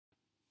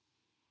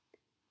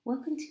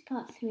Welcome to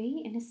part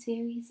 3 in a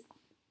series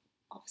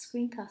of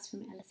screencasts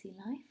from LSE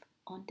Life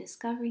on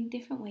discovering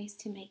different ways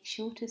to make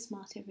shorter,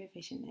 smarter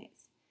revision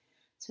notes.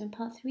 So in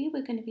part 3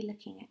 we're going to be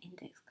looking at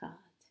index cards.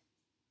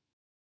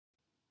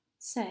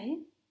 So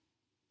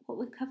what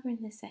we'll cover in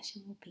this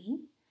session will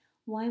be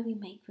why we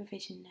make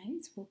revision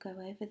notes. We'll go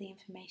over the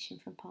information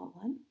from part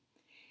 1.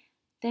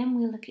 Then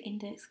we'll look at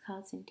index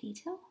cards in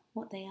detail,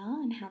 what they are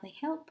and how they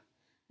help,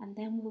 and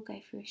then we'll go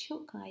through a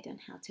short guide on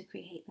how to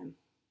create them.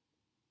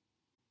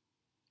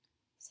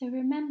 So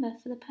remember,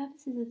 for the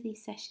purposes of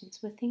these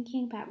sessions, we're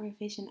thinking about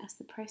revision as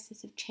the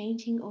process of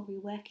changing or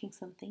reworking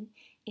something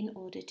in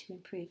order to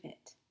improve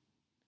it.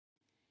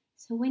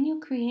 So when you're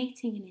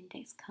creating an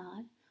index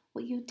card,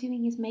 what you're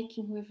doing is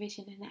making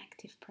revision an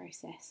active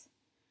process.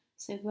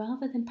 So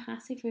rather than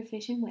passive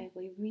revision where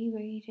we're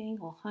rereading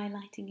or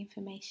highlighting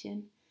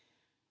information,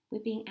 we're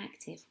being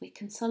active. We're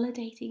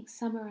consolidating,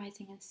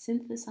 summarising and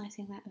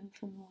synthesising that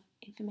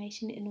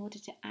information in order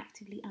to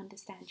actively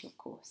understand your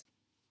course.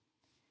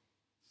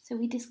 So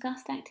we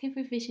discussed active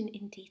revision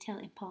in detail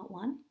in part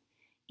 1.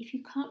 If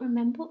you can't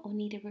remember or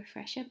need a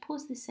refresher,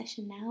 pause this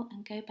session now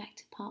and go back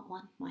to part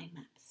 1, mind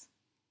maps.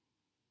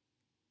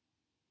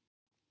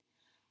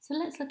 So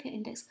let's look at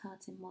index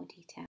cards in more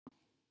detail.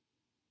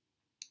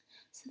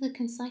 So the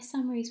concise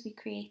summaries we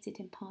created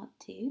in part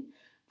 2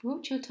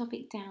 brought your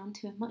topic down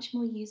to a much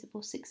more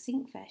usable,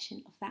 succinct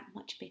version of that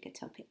much bigger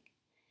topic.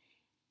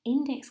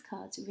 Index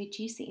cards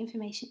reduce the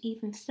information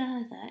even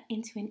further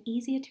into an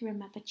easier to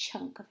remember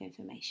chunk of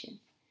information.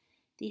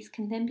 These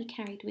can then be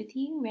carried with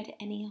you, read at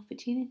any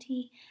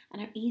opportunity,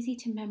 and are easy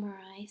to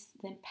memorise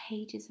than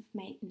pages of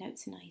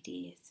notes and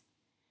ideas.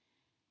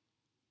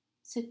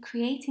 So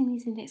creating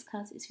these index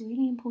cards is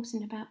really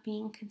important about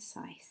being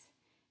concise.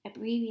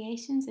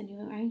 Abbreviations and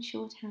your own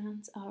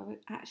shorthands are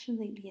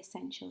absolutely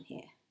essential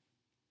here.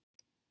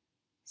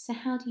 So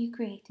how do you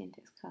create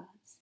index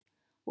cards?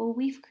 Well,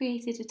 we've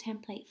created a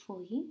template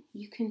for you.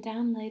 You can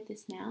download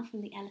this now from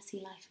the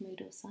LSE Life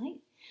Moodle site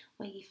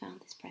where you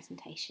found this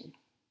presentation.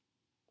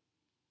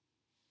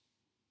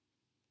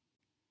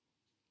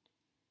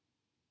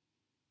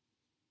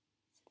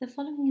 The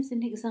following is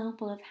an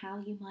example of how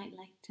you might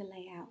like to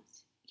lay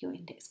out your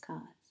index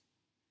cards.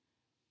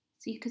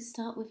 So you could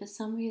start with a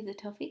summary of the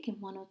topic in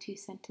 1 or 2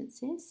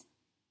 sentences.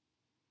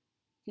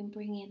 You can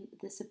bring in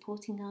the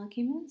supporting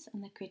arguments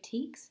and the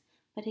critiques,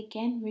 but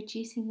again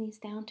reducing these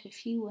down to a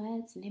few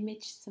words, an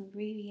image, some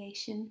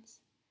abbreviations.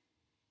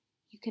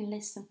 You can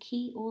list some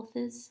key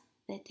authors,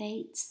 their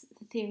dates,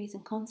 the theories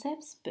and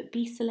concepts, but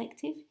be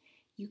selective.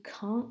 You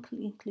can't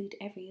include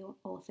every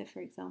author,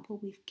 for example.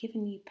 We've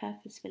given you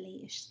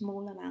purposefully a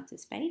small amount of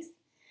space.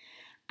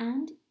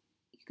 And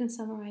you can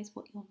summarise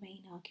what your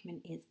main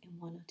argument is in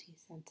 1 or 2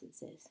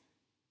 sentences.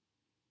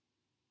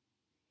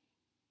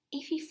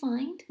 If you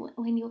find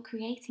when you're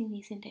creating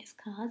these index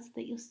cards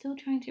that you're still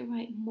trying to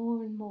write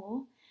more and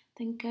more,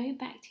 then go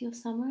back to your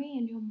summary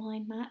and your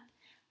mind map,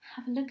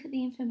 have a look at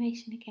the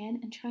information again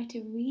and try to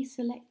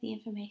reselect the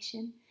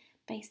information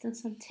based on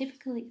some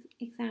typical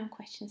exam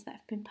questions that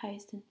have been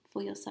posed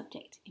for your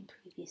subject in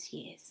previous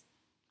years.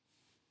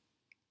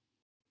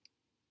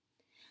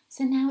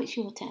 So now it's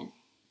your turn.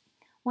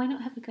 Why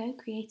not have a go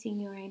creating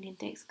your own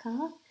index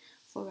card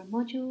for a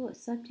module, a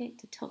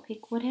subject, a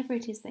topic, whatever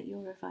it is that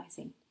you're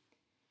revising.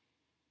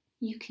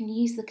 You can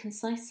use the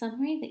concise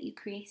summary that you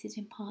created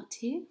in part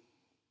 2,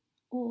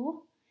 or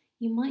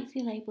you might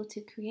feel able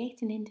to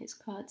create an index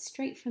card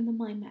straight from the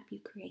mind map you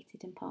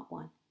created in part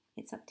 1.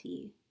 It's up to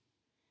you.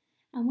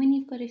 And when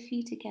you've got a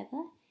few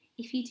together,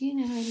 if you do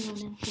know anyone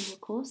else in your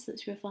course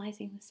that's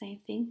revising the same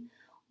thing,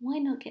 why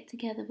not get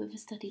together with a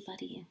study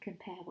buddy and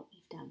compare what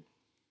you've done?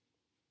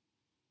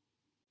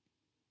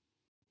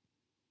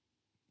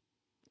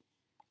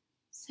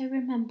 So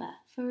remember,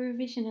 for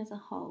revision as a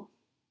whole,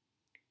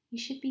 you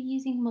should be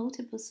using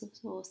multiple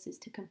sources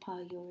to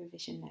compile your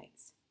revision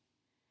notes.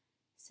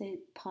 So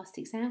past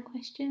exam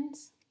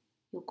questions,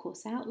 your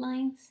course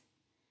outlines,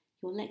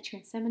 your lecture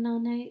and seminar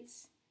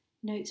notes,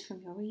 notes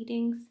from your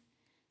readings,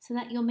 so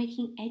that you're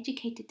making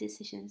educated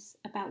decisions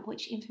about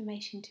which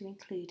information to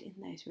include in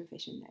those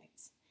revision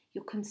notes.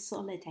 You're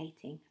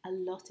consolidating a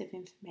lot of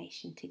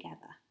information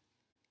together.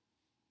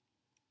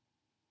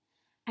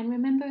 And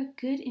remember, a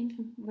good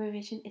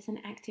revision is an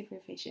active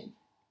revision.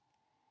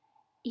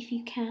 If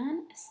you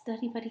can, a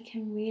study buddy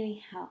can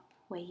really help,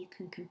 where you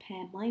can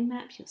compare mind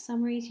maps, your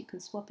summaries, you can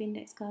swap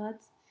index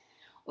cards,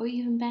 or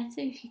even better,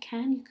 if you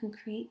can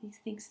create these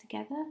things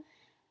together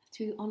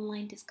through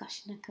online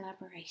discussion and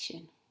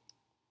collaboration.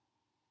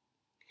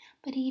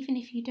 But even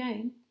if you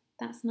don't,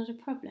 that's not a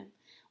problem.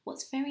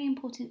 What's very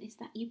important is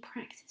that you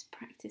practice,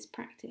 practice,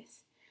 practice.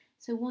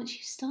 So once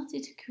you've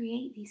started to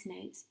create these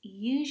notes,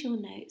 use your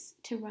notes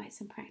to write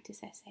some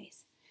practice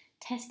essays.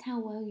 Test how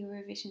well your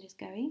revision is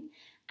going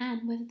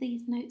and whether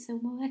these notes are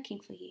working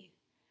for you.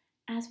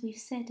 As we've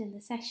said in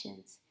the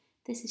sessions,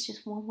 this is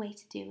just one way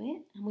to do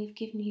it, and we've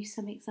given you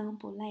some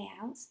example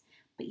layouts,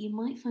 but you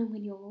might find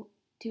when you're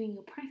doing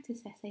your practice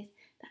essays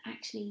that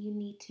actually you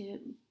need to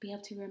be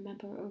able to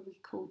remember or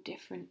recall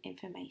different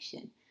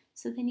information.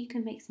 So then you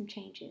can make some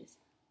changes.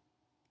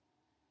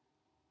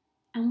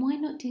 And why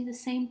not do the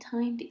same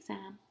timed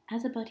exam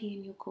as a buddy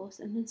in your course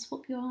and then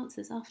swap your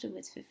answers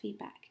afterwards for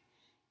feedback?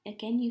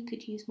 Again, you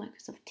could use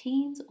Microsoft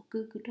Teams or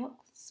Google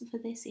Docs for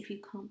this if you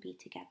can't be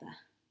together.